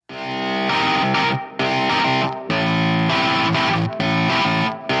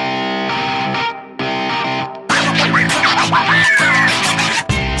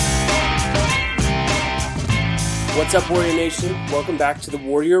What's up, Warrior Nation? Welcome back to the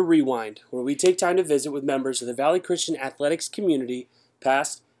Warrior Rewind, where we take time to visit with members of the Valley Christian athletics community,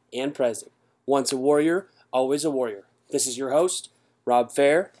 past and present. Once a Warrior, always a Warrior. This is your host, Rob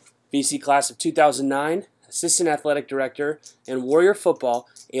Fair, VC Class of 2009, Assistant Athletic Director, and Warrior football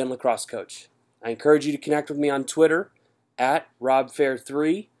and lacrosse coach. I encourage you to connect with me on Twitter at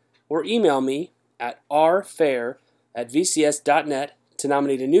RobFair3 or email me at rfair@vcs.net to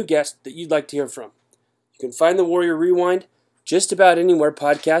nominate a new guest that you'd like to hear from. You can find the Warrior Rewind just about anywhere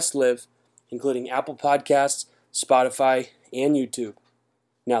podcasts live, including Apple Podcasts, Spotify, and YouTube.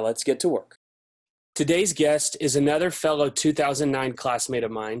 Now let's get to work. Today's guest is another fellow 2009 classmate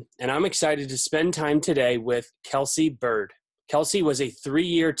of mine, and I'm excited to spend time today with Kelsey Bird. Kelsey was a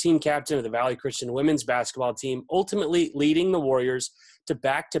 3-year team captain of the Valley Christian women's basketball team, ultimately leading the Warriors to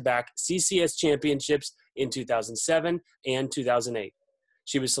back-to-back CCS championships in 2007 and 2008.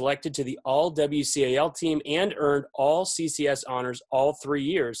 She was selected to the All-WCAL team and earned all CCS honors all 3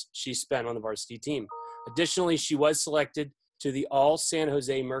 years she spent on the varsity team. Additionally, she was selected to the All-San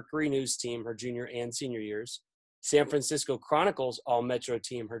Jose Mercury News team her junior and senior years, San Francisco Chronicles All-Metro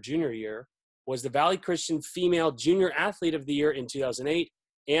team her junior year, was the Valley Christian Female Junior Athlete of the Year in 2008,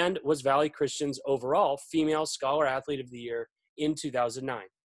 and was Valley Christian's overall Female Scholar Athlete of the Year in 2009.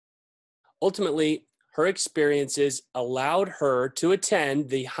 Ultimately, her experiences allowed her to attend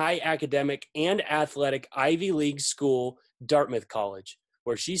the high academic and athletic Ivy League school, Dartmouth College,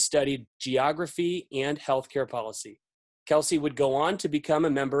 where she studied geography and healthcare policy. Kelsey would go on to become a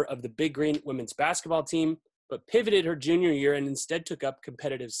member of the Big Green women's basketball team, but pivoted her junior year and instead took up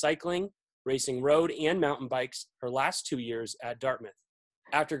competitive cycling, racing road and mountain bikes her last 2 years at Dartmouth.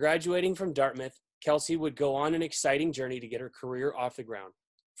 After graduating from Dartmouth, Kelsey would go on an exciting journey to get her career off the ground.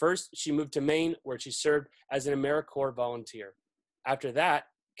 First, she moved to Maine, where she served as an AmeriCorps volunteer. After that,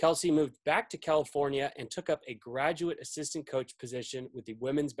 Kelsey moved back to California and took up a graduate assistant coach position with the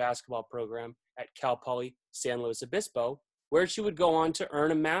women's basketball program at Cal Poly San Luis Obispo, where she would go on to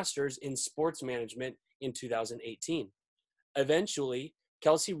earn a master's in sports management in 2018. Eventually,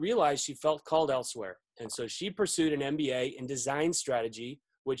 Kelsey realized she felt called elsewhere, and so she pursued an MBA in design strategy,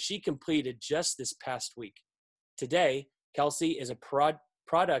 which she completed just this past week. Today, Kelsey is a product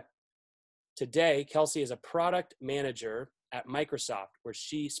manager at Microsoft, where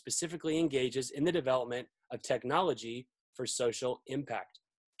she specifically engages in the development of technology for social impact.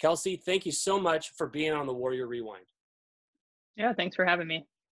 Kelsey, thank you so much for being on the Warrior Rewind. Yeah, thanks for having me.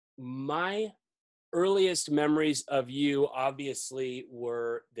 My earliest memories of you obviously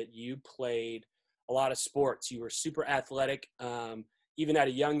were that you played a lot of sports. You were super athletic, even at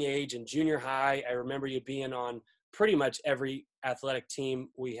a young age in junior high. I remember you being on pretty much every athletic team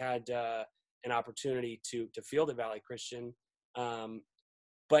we had an opportunity to field at Valley Christian.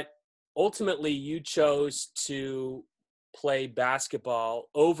 But ultimately you chose to play basketball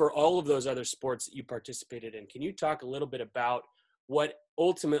over all of those other sports that you participated in. Can you talk a little bit about what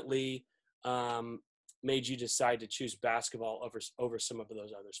ultimately made you decide to choose basketball over some of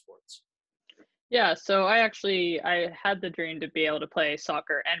those other sports? Yeah, so I had the dream to be able to play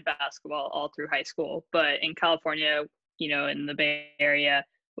soccer and basketball all through high school, but in California, in the Bay Area,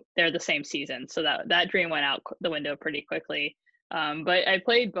 they're the same season, so that dream went out the window pretty quickly. But I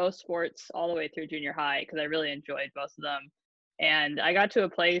played both sports all the way through junior high because I really enjoyed both of them, and I got to a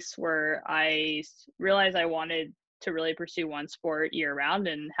place where I realized I wanted to really pursue one sport year round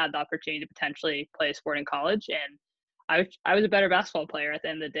and had the opportunity to potentially play a sport in college. And I was a better basketball player at the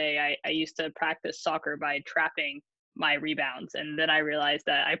end of the day. I used to practice soccer by trapping my rebounds. And then I realized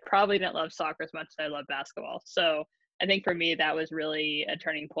that I probably didn't love soccer as much as I love basketball. So I think for me, that was really a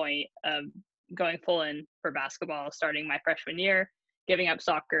turning point of going full in for basketball, starting my freshman year, giving up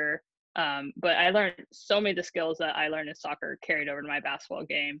soccer. But I learned so many of the skills that I learned in soccer carried over to my basketball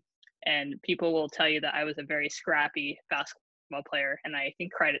game. And people will tell you that I was a very scrappy basketball player. And I can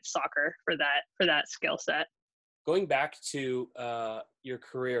credit soccer for that skill set. Going back to your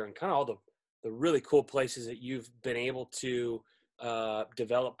career and kind of all the really cool places that you've been able to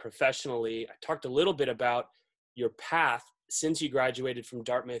develop professionally, I talked a little bit about your path since you graduated from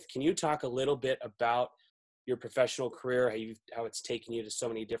Dartmouth. Can you talk a little bit about your professional career, how it's taken you to so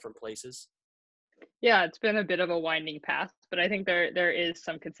many different places? Yeah, it's been a bit of a winding path, but I think there is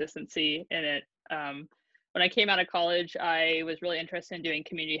some consistency in it. When I came out of college, I was really interested in doing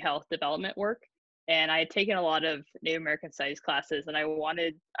community health development work. And I had taken a lot of Native American studies classes, and I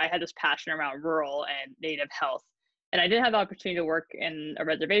had this passion around rural and Native health. And I didn't have the opportunity to work in a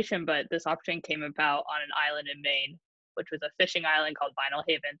reservation, but this opportunity came about on an island in Maine, which was a fishing island called Vinyl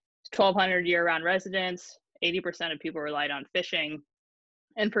Haven. 1,200 year-round residents, 80% of people relied on fishing.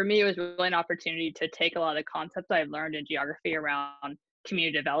 And for me, it was really an opportunity to take a lot of the concepts I've learned in geography around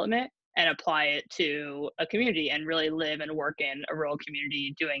community development and apply it to a community and really live and work in a rural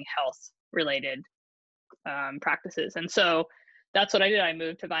community doing health related practices. And so that's what I did. I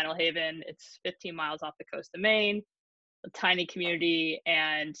moved to Vinyl Haven. It's 15 miles off the coast of Maine, a tiny community.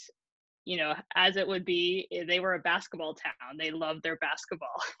 And, as it would be, they were a basketball town. They loved their basketball.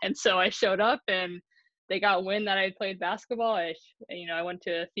 And so I showed up and they got wind that I had played basketball. I went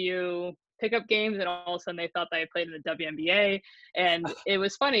to a few pickup games and all of a sudden they thought that I played in the WNBA. And it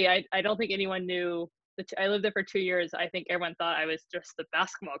was funny. I don't think anyone knew. I lived there for 2 years. I think everyone thought I was just the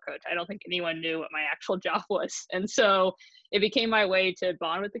basketball coach. I don't think anyone knew what my actual job was. And so it became my way to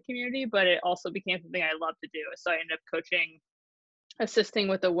bond with the community, but it also became something I love to do. So I ended up assisting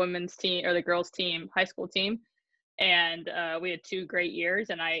with the women's team or the girls team, high school team. And we had 2 great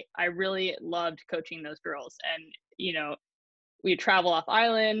years and I really loved coaching those girls. And, we travel off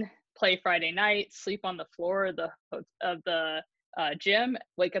island, play Friday night, sleep on the floor of the gym,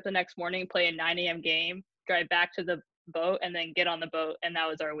 wake up the next morning, play a 9 a.m. game, drive back to the boat, and then get on the boat, and that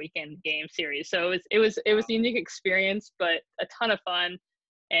was our weekend game series. So it was a unique experience, but a ton of fun.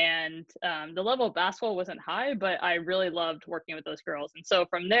 And the level of basketball wasn't high, but I really loved working with those girls. And so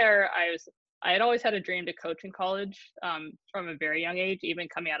from there, I had always had a dream to coach in college from a very young age, even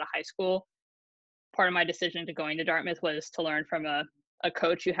coming out of high school. Part of my decision to going to Dartmouth was to learn from a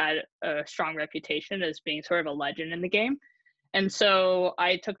coach who had a strong reputation as being sort of a legend in the game. And so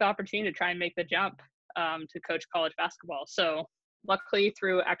I took the opportunity to try and make the jump to coach college basketball. So luckily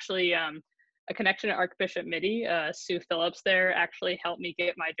through actually a connection at Archbishop Midi, Sue Phillips there actually helped me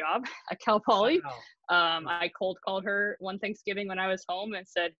get my job at Cal Poly. Wow. I cold called her one Thanksgiving when I was home and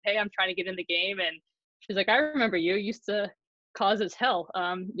said, "Hey, I'm trying to get in the game." And she's like, "I remember you used to cause as hell.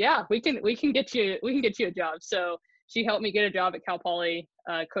 Yeah, we can get you a job." So she helped me get a job at Cal Poly,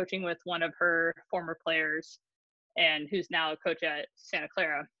 coaching with one of her former players and who's now a coach at Santa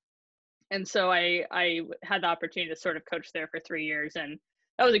Clara. And so I had the opportunity to sort of coach there for 3 years, and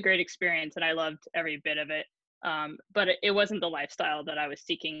that was a great experience, and I loved every bit of it. But it wasn't the lifestyle that I was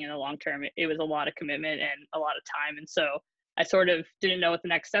seeking in the long term. It was a lot of commitment and a lot of time, and so I sort of didn't know what the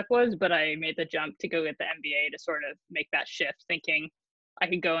next step was, but I made the jump to go get the MBA to sort of make that shift, thinking I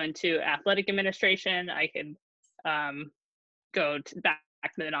could go into athletic administration, I could go back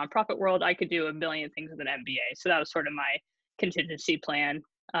to the nonprofit world, I could do a million things with an MBA. So that was sort of my contingency plan.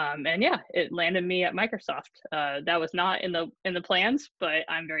 And yeah, it landed me at Microsoft. That was not in the plans, but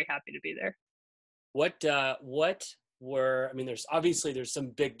I'm very happy to be there. What were, I mean, there's some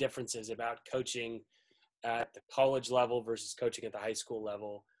big differences about coaching at the college level versus coaching at the high school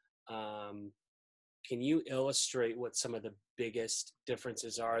level. Can you illustrate what some of the biggest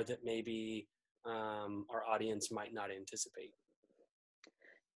differences are that maybe our audience might not anticipate?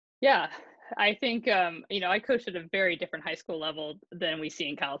 Yeah, I think, I coached at a very different high school level than we see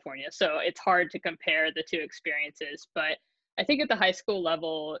in California. So it's hard to compare the two experiences. But I think at the high school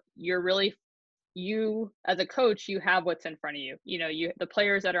level, you as a coach, you have what's in front of you. The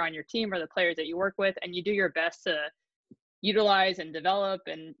players that are on your team are the players that you work with, and you do your best to utilize and develop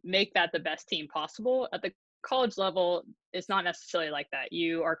and make that the best team possible. At the college level, it's not necessarily like that.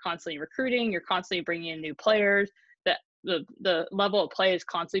 You are constantly recruiting, you're constantly bringing in new players. The level of play is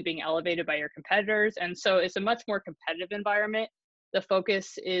constantly being elevated by your competitors, and so it's a much more competitive environment. The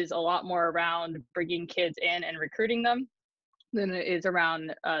focus is a lot more around bringing kids in and recruiting them than it is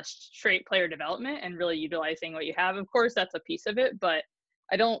around straight player development and really utilizing what you have. Of course, that's a piece of it, but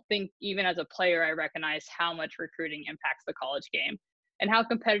I don't think even as a player, I recognize how much recruiting impacts the college game and how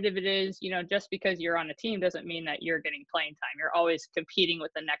competitive it is. Just because you're on a team doesn't mean that you're getting playing time. You're always competing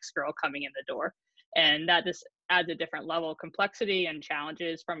with the next girl coming in the door. And that just adds a different level of complexity and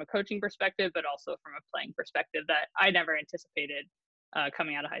challenges from a coaching perspective, but also from a playing perspective that I never anticipated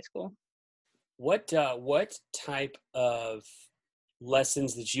coming out of high school. What type of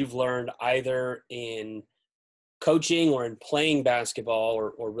lessons that you've learned either in coaching or in playing basketball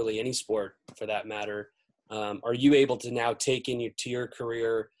or really any sport for that matter, are you able to now take to your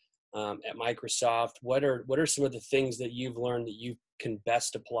career at Microsoft? What are some of the things that you've learned that you can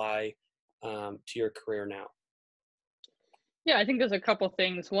best apply to your career now? Yeah, I think there's a couple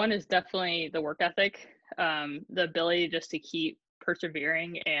things. One is definitely the work ethic, the ability just to keep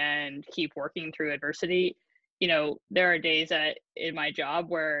persevering and keep working through adversity. There are days in my job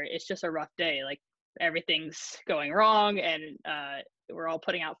where it's just a rough day, like everything's going wrong and we're all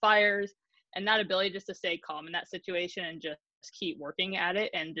putting out fires. And that ability just to stay calm in that situation and just keep working at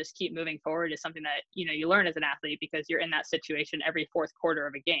it and just keep moving forward is something that, you learn as an athlete because you're in that situation every fourth quarter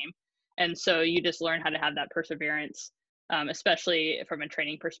of a game. And so you just learn how to have that perseverance. especially from a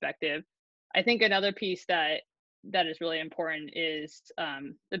training perspective. I think another piece that is really important is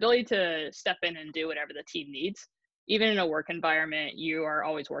the ability to step in and do whatever the team needs. Even in a work environment, you are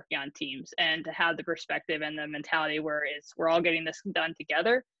always working on teams, and to have the perspective and the mentality where it's we're all getting this done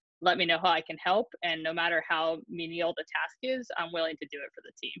together. Let me know how I can help, and no matter how menial the task is, I'm willing to do it for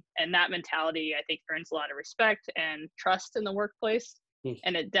the team. And that mentality, I think, earns a lot of respect and trust in the workplace.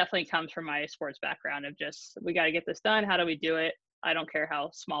 And it definitely comes from my sports background of just we got to get this done. How do we do it? I don't care how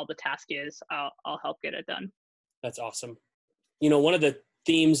small the task is. I'll help get it done. That's awesome. One of the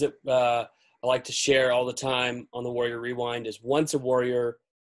themes that I like to share all the time on the Warrior Rewind is once a warrior,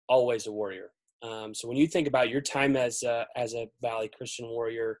 always a warrior. So when you think about your time as a Valley Christian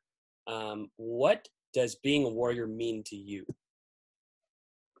Warrior, what does being a warrior mean to you?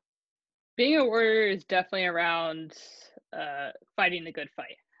 Being a warrior is definitely around fighting the good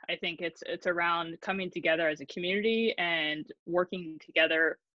fight. I think it's around coming together as a community and working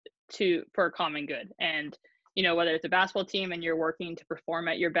together for a common good. And whether it's a basketball team and you're working to perform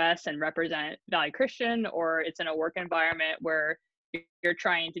at your best and represent Valley Christian, or it's in a work environment where you're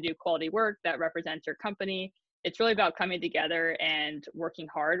trying to do quality work that represents your company, it's really about coming together and working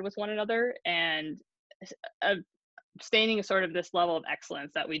hard with one another and sustaining sort of this level of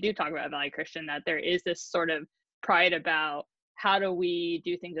excellence that we do talk about at Valley Christian, that there is this sort of pride about how do we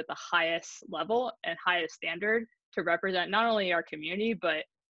do things at the highest level and highest standard to represent not only our community, but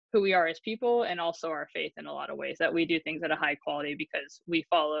who we are as people, and also our faith in a lot of ways, that we do things at a high quality because we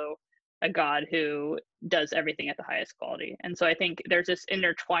follow a God who does everything at the highest quality. And so I think there's this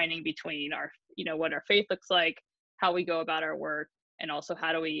intertwining between our, what our faith looks like, how we go about our work, and also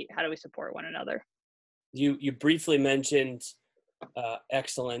how do we support one another. You briefly mentioned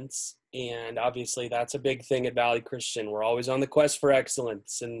excellence, and obviously that's a big thing at Valley Christian. We're always on the quest for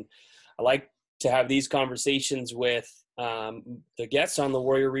excellence, and I like to have these conversations with the guests on the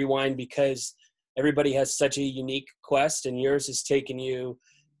Warrior Rewind because everybody has such a unique quest, and yours has taken you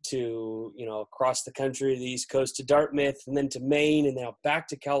to, across the country, the East Coast to Dartmouth, and then to Maine, and now back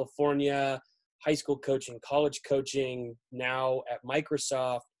to California, high school coaching, college coaching, now at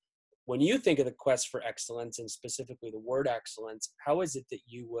Microsoft. When you think of the quest for excellence, and specifically the word excellence, how is it that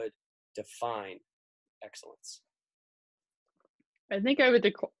you would define excellence? I think I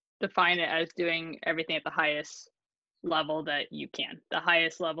would define it as doing everything at the highest level that you can, the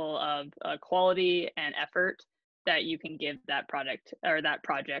highest level of quality and effort that you can give that product or that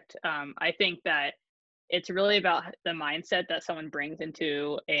project. I think that it's really about the mindset that someone brings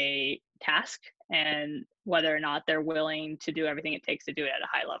into a task and whether or not they're willing to do everything it takes to do it at a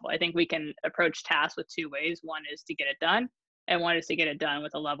high level. I think we can approach tasks with two ways. One is to get it done, and one is to get it done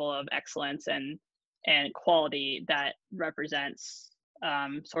with a level of excellence and quality that represents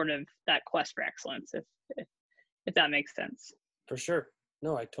sort of that quest for excellence, if that makes sense. For sure.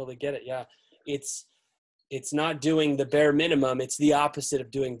 No, I totally get it. Yeah. It's not doing the bare minimum. It's the opposite of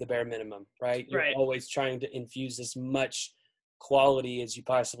doing the bare minimum, right? You're right. always trying to infuse as much quality as you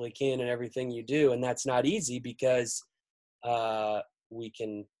possibly can in everything you do. And that's not easy because we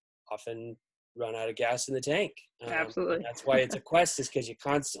can often run out of gas in the tank. Absolutely. That's why it's a quest, is because you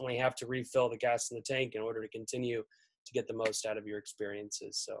constantly have to refill the gas in the tank in order to continue to get the most out of your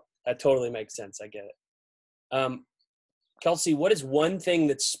experiences. So that totally makes sense. I get it. Kelsey, what is one thing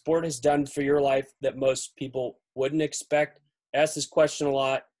that sport has done for your life that most people wouldn't expect? I ask this question a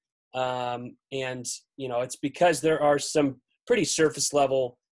lot. And, it's because there are some pretty surface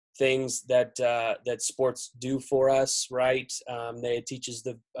level things that sports do for us, right? It teaches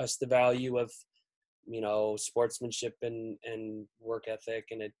us the value of, sportsmanship and work ethic,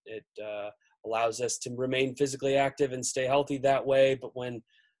 and it allows us to remain physically active and stay healthy that way. But when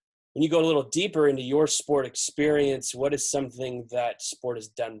you go a little deeper into your sport experience, what is something that sport has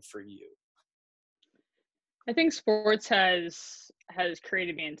done for you? I think sports has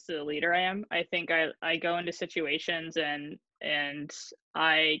created me into the leader I am. I think I go into situations and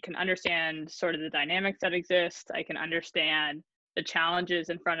I can understand sort of the dynamics that exist. I can understand the challenges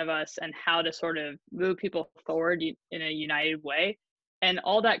in front of us and how to sort of move people forward in a united way. And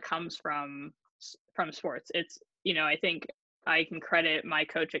all that comes from sports. It's, I think I can credit my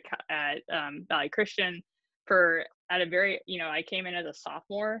coach at Valley Christian for at a very, I came in as a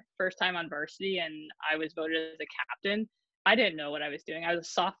sophomore, first time on varsity, and I was voted as a captain. I didn't know what I was doing. I was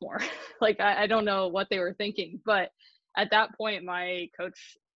a sophomore. I don't know what they were thinking. But at that point, my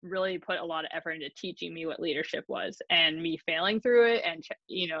coach really put a lot of effort into teaching me what leadership was, and me failing through it and,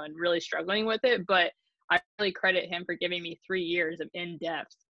 and really struggling with it. But I really credit him for giving me 3 years of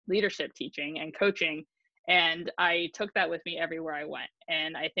in-depth leadership teaching and coaching. And I took that with me everywhere I went.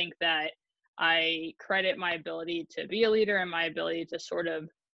 And I think that I credit my ability to be a leader and my ability to sort of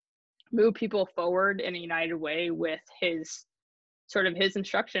move people forward in a united way with his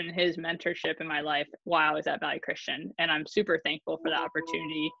instruction, his mentorship in my life while I was at Valley Christian. And I'm super thankful for the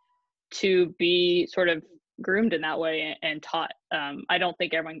opportunity to be sort of groomed in that way and taught. I don't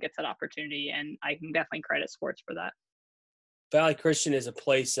think everyone gets that opportunity, and I can definitely credit sports for that. Valley Christian is a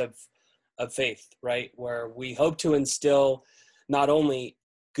place of faith, right? Where we hope to instill not only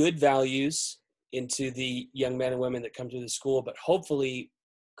good values into the young men and women that come to the school, but hopefully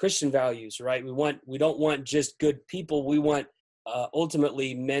Christian values, right? We don't want just good people. We want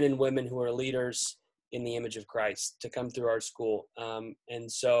ultimately men and women who are leaders in the image of Christ to come through our school.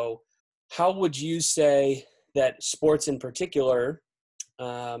 And so how would you say that sports in particular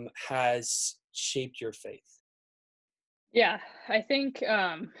has shaped your faith? Yeah, I think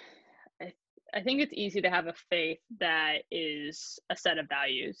I think it's easy to have a faith that is a set of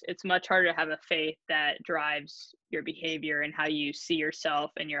values. It's much harder to have a faith that drives your behavior and how you see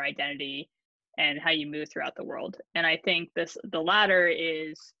yourself and your identity and how you move throughout the world. And I think the latter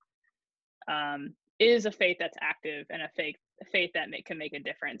is a faith that's active and a faith that can make a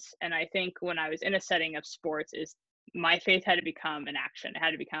difference. And I think when I was in a setting of sports, is my faith had to become an action. It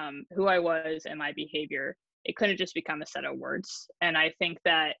had to become who I was and my behavior. It couldn't just become a set of words. And I think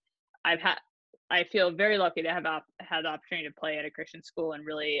that I feel very lucky to have had the opportunity to play at a Christian school and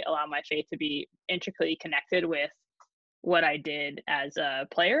really allow my faith to be intricately connected with what I did as a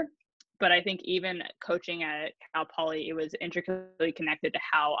player. But I think even coaching at Cal Poly, it was intricately connected to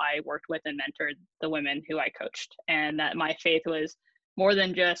how I worked with and mentored the women who I coached. And that my faith was more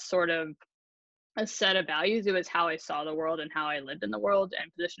than just sort of a set of values. It was how I saw the world and how I lived in the world and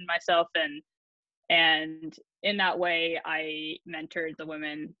positioned myself. And in that way, I mentored the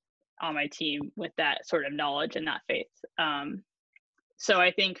women on my team with that sort of knowledge and that faith. So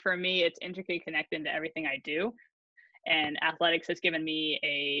I think for me, it's intricately connected to everything I do. And athletics has given me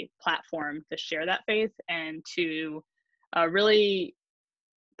a platform to share that faith and to really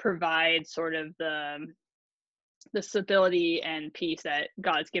provide sort of the stability and peace that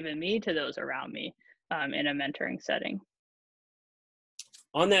God's given me to those around me in a mentoring setting.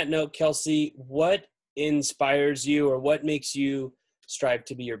 On that note, Kelsey, what inspires you or what makes you strive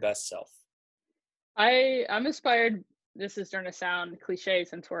to be your best self? I'm inspired. This is going to sound cliche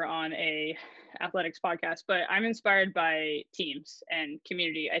since we're on a athletics podcast, but I'm inspired by teams and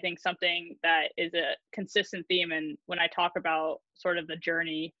community. I think something that is a consistent theme, and when I talk about sort of the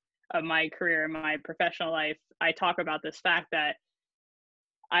journey of my career, my professional life, I talk about this fact that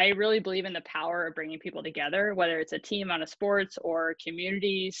I really believe in the power of bringing people together, whether it's a team on a sports or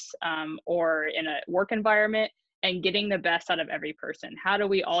communities or in a work environment, and getting the best out of every person. How do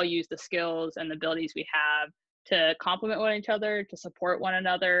we all use the skills and the abilities we have to complement one another, to support one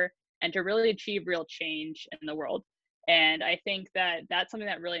another, and to really achieve real change in the world? And I think that that's something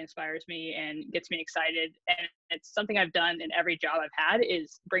that really inspires me and gets me excited. And it's something I've done in every job I've had,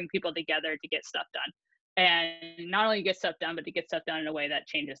 is bring people together to get stuff done. And not only get stuff done, but to get stuff done in a way that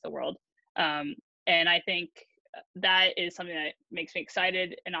changes the world. And I think that is something that makes me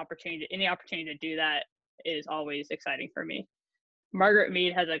excited. Any opportunity to do that is always exciting for me. Margaret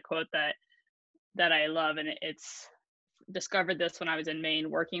Mead has a quote that I love, and it's discovered this when I was in Maine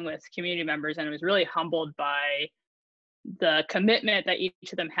working with community members, and I was really humbled by the commitment that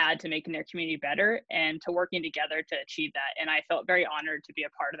each of them had to making their community better and to working together to achieve that. And I felt very honored to be a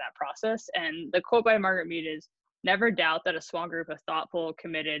part of that process. And the quote by Margaret Mead is, "Never doubt that a small group of thoughtful,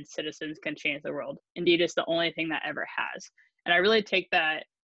 committed citizens can change the world. Indeed, it's the only thing that ever has." And I really take that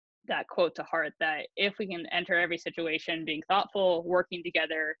quote to heart, that if we can enter every situation being thoughtful, working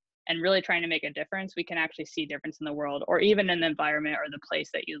together, and really trying to make a difference, we can actually see difference in the world, or even in the environment or the place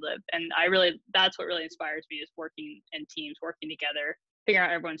that you live. And that's what really inspires me, is working in teams, working together, figuring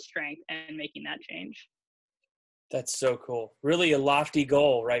out everyone's strength and making that change. That's so cool. Really a lofty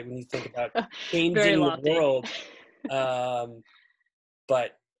goal, right? When you think about changing the world,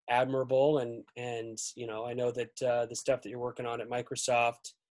 but admirable. And, you know, I know that the stuff that you're working on at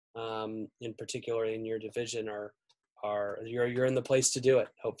Microsoft, in particular in your division, you're in the place to do it,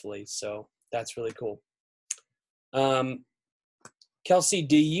 hopefully. So that's really cool. Kelsey,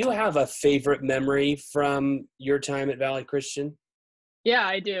 do you have a favorite memory from your time at Valley Christian? Yeah,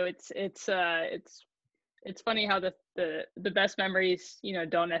 I do. It's funny how the best memories, you know,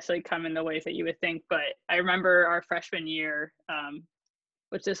 don't necessarily come in the ways that you would think. But I remember our freshman year,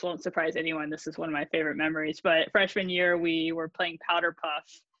 which this won't surprise anyone. This is one of my favorite memories. But freshman year, we were playing Powder Puff,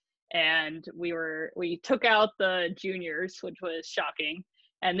 and we took out the juniors, which was shocking.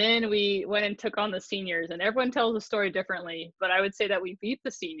 And then we went and took on the seniors, and everyone tells the story differently, but I would say that we beat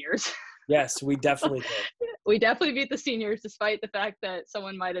the seniors. Yes, we definitely did. We definitely beat the seniors, despite the fact that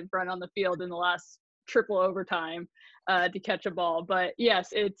someone might have run on the field in the last triple overtime to catch a ball. But yes,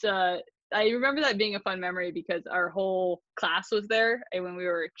 it's I remember that being a fun memory because our whole class was there and when we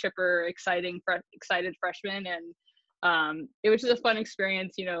were chipper, excited freshmen, and it was just a fun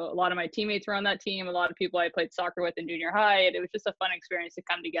experience. You know, a lot of my teammates were on that team, a lot of people I played soccer with in junior high, and it was just a fun experience to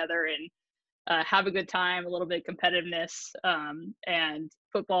come together and have a good time, a little bit of competitiveness, and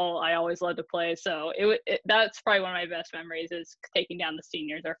football I always loved to play. So that's probably one of my best memories is taking down the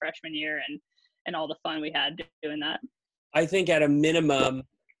seniors our freshman year and all the fun we had doing that. I think at a minimum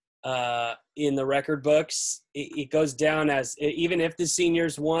in the record books, it goes down as, even if the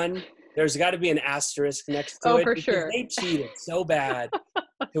seniors won, there's got to be an asterisk next to it. For sure. They cheated so bad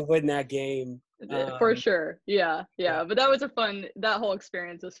to win that game. For sure. Yeah. But that was that whole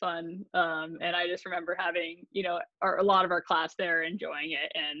experience was fun. And I just remember having, a lot of our class there enjoying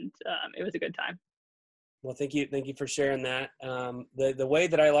it, and it was a good time. Well, thank you for sharing that. The way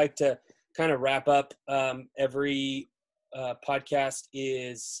that I like to kind of wrap up every podcast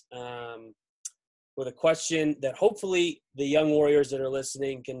is with a question that hopefully the young warriors that are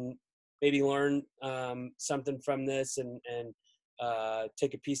listening can maybe learn something from this and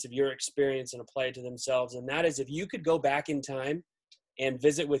take a piece of your experience and apply it to themselves. And that is, if you could go back in time and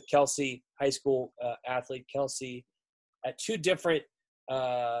visit with Kelsey, high school athlete Kelsey, at two different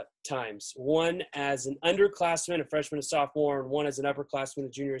times, one as an underclassman, a freshman, a sophomore, and one as an upperclassman, a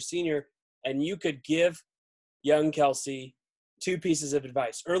junior, a senior, and you could give young Kelsey two pieces of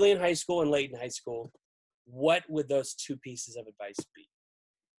advice, early in high school and late in high school, what would those two pieces of advice be?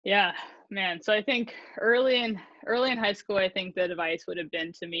 Yeah, man. So I think early in high school, I think the advice would have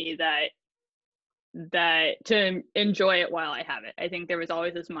been to me that to enjoy it while I have it. I think there was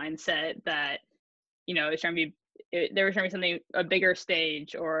always this mindset that, there was trying to be something, a bigger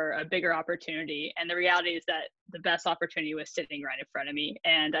stage or a bigger opportunity. And the reality is that the best opportunity was sitting right in front of me.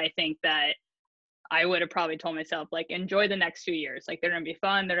 And I think that I would have probably told myself, like, enjoy the next 2 years. Like, they're going to be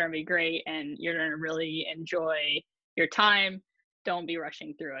fun. They're going to be great. And you're going to really enjoy your time. Don't be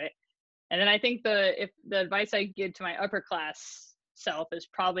rushing through it. And then I think the advice I give to my upper class self is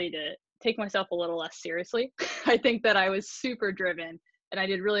probably to take myself a little less seriously. I think that I was super driven and I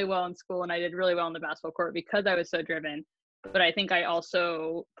did really well in school and I did really well on the basketball court because I was so driven. But I think I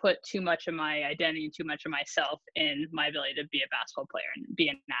also put too much of my identity and too much of myself in my ability to be a basketball player and be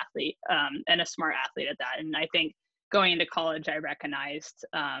an athlete, and a smart athlete at that. And I think going into college, I recognized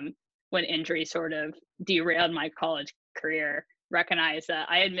when injury sort of derailed my college career, recognized that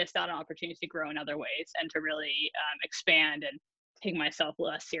I had missed out on opportunities to grow in other ways and to really expand and take myself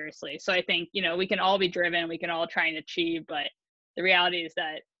less seriously. So I think, we can all be driven, we can all try and achieve, but the reality is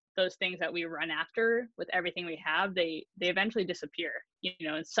that those things that we run after with everything we have, they eventually disappear,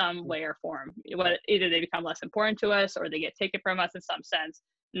 in some way or form. Either they become less important to us or they get taken from us in some sense.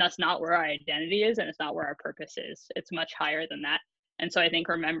 And that's not where our identity is, and it's not where our purpose is. It's much higher than that. And so I think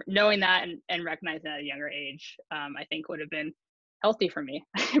knowing that and recognizing that at a younger age, I think would have been healthy for me.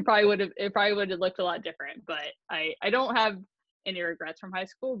 It probably would have looked a lot different, but I don't have any regrets from high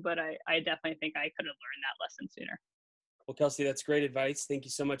school, but I definitely think I could have learned that lesson sooner. Well, Kelsey, that's great advice. Thank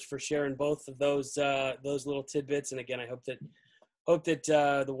you so much for sharing both of those little tidbits. And again, I hope that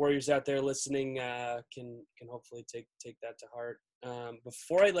the Warriors out there listening can hopefully take that to heart.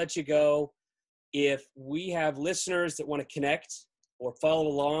 Before I let you go, if we have listeners that want to connect or follow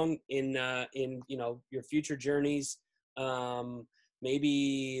along in your future journeys,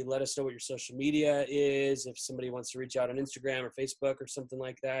 maybe let us know what your social media is. If somebody wants to reach out on Instagram or Facebook or something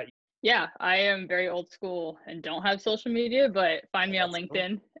like that. Yeah, I am very old school and don't have social media, but find me on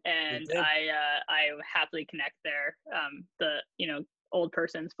LinkedIn, and I happily connect there. The old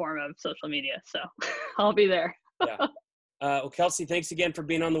person's form of social media, so I'll be there. Yeah. Well, Kelsey, thanks again for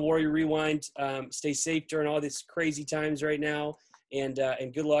being on the Warrior Rewind. Stay safe during all these crazy times right now, and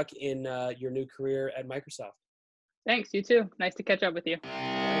good luck in your new career at Microsoft. Thanks. You too. Nice to catch up with you.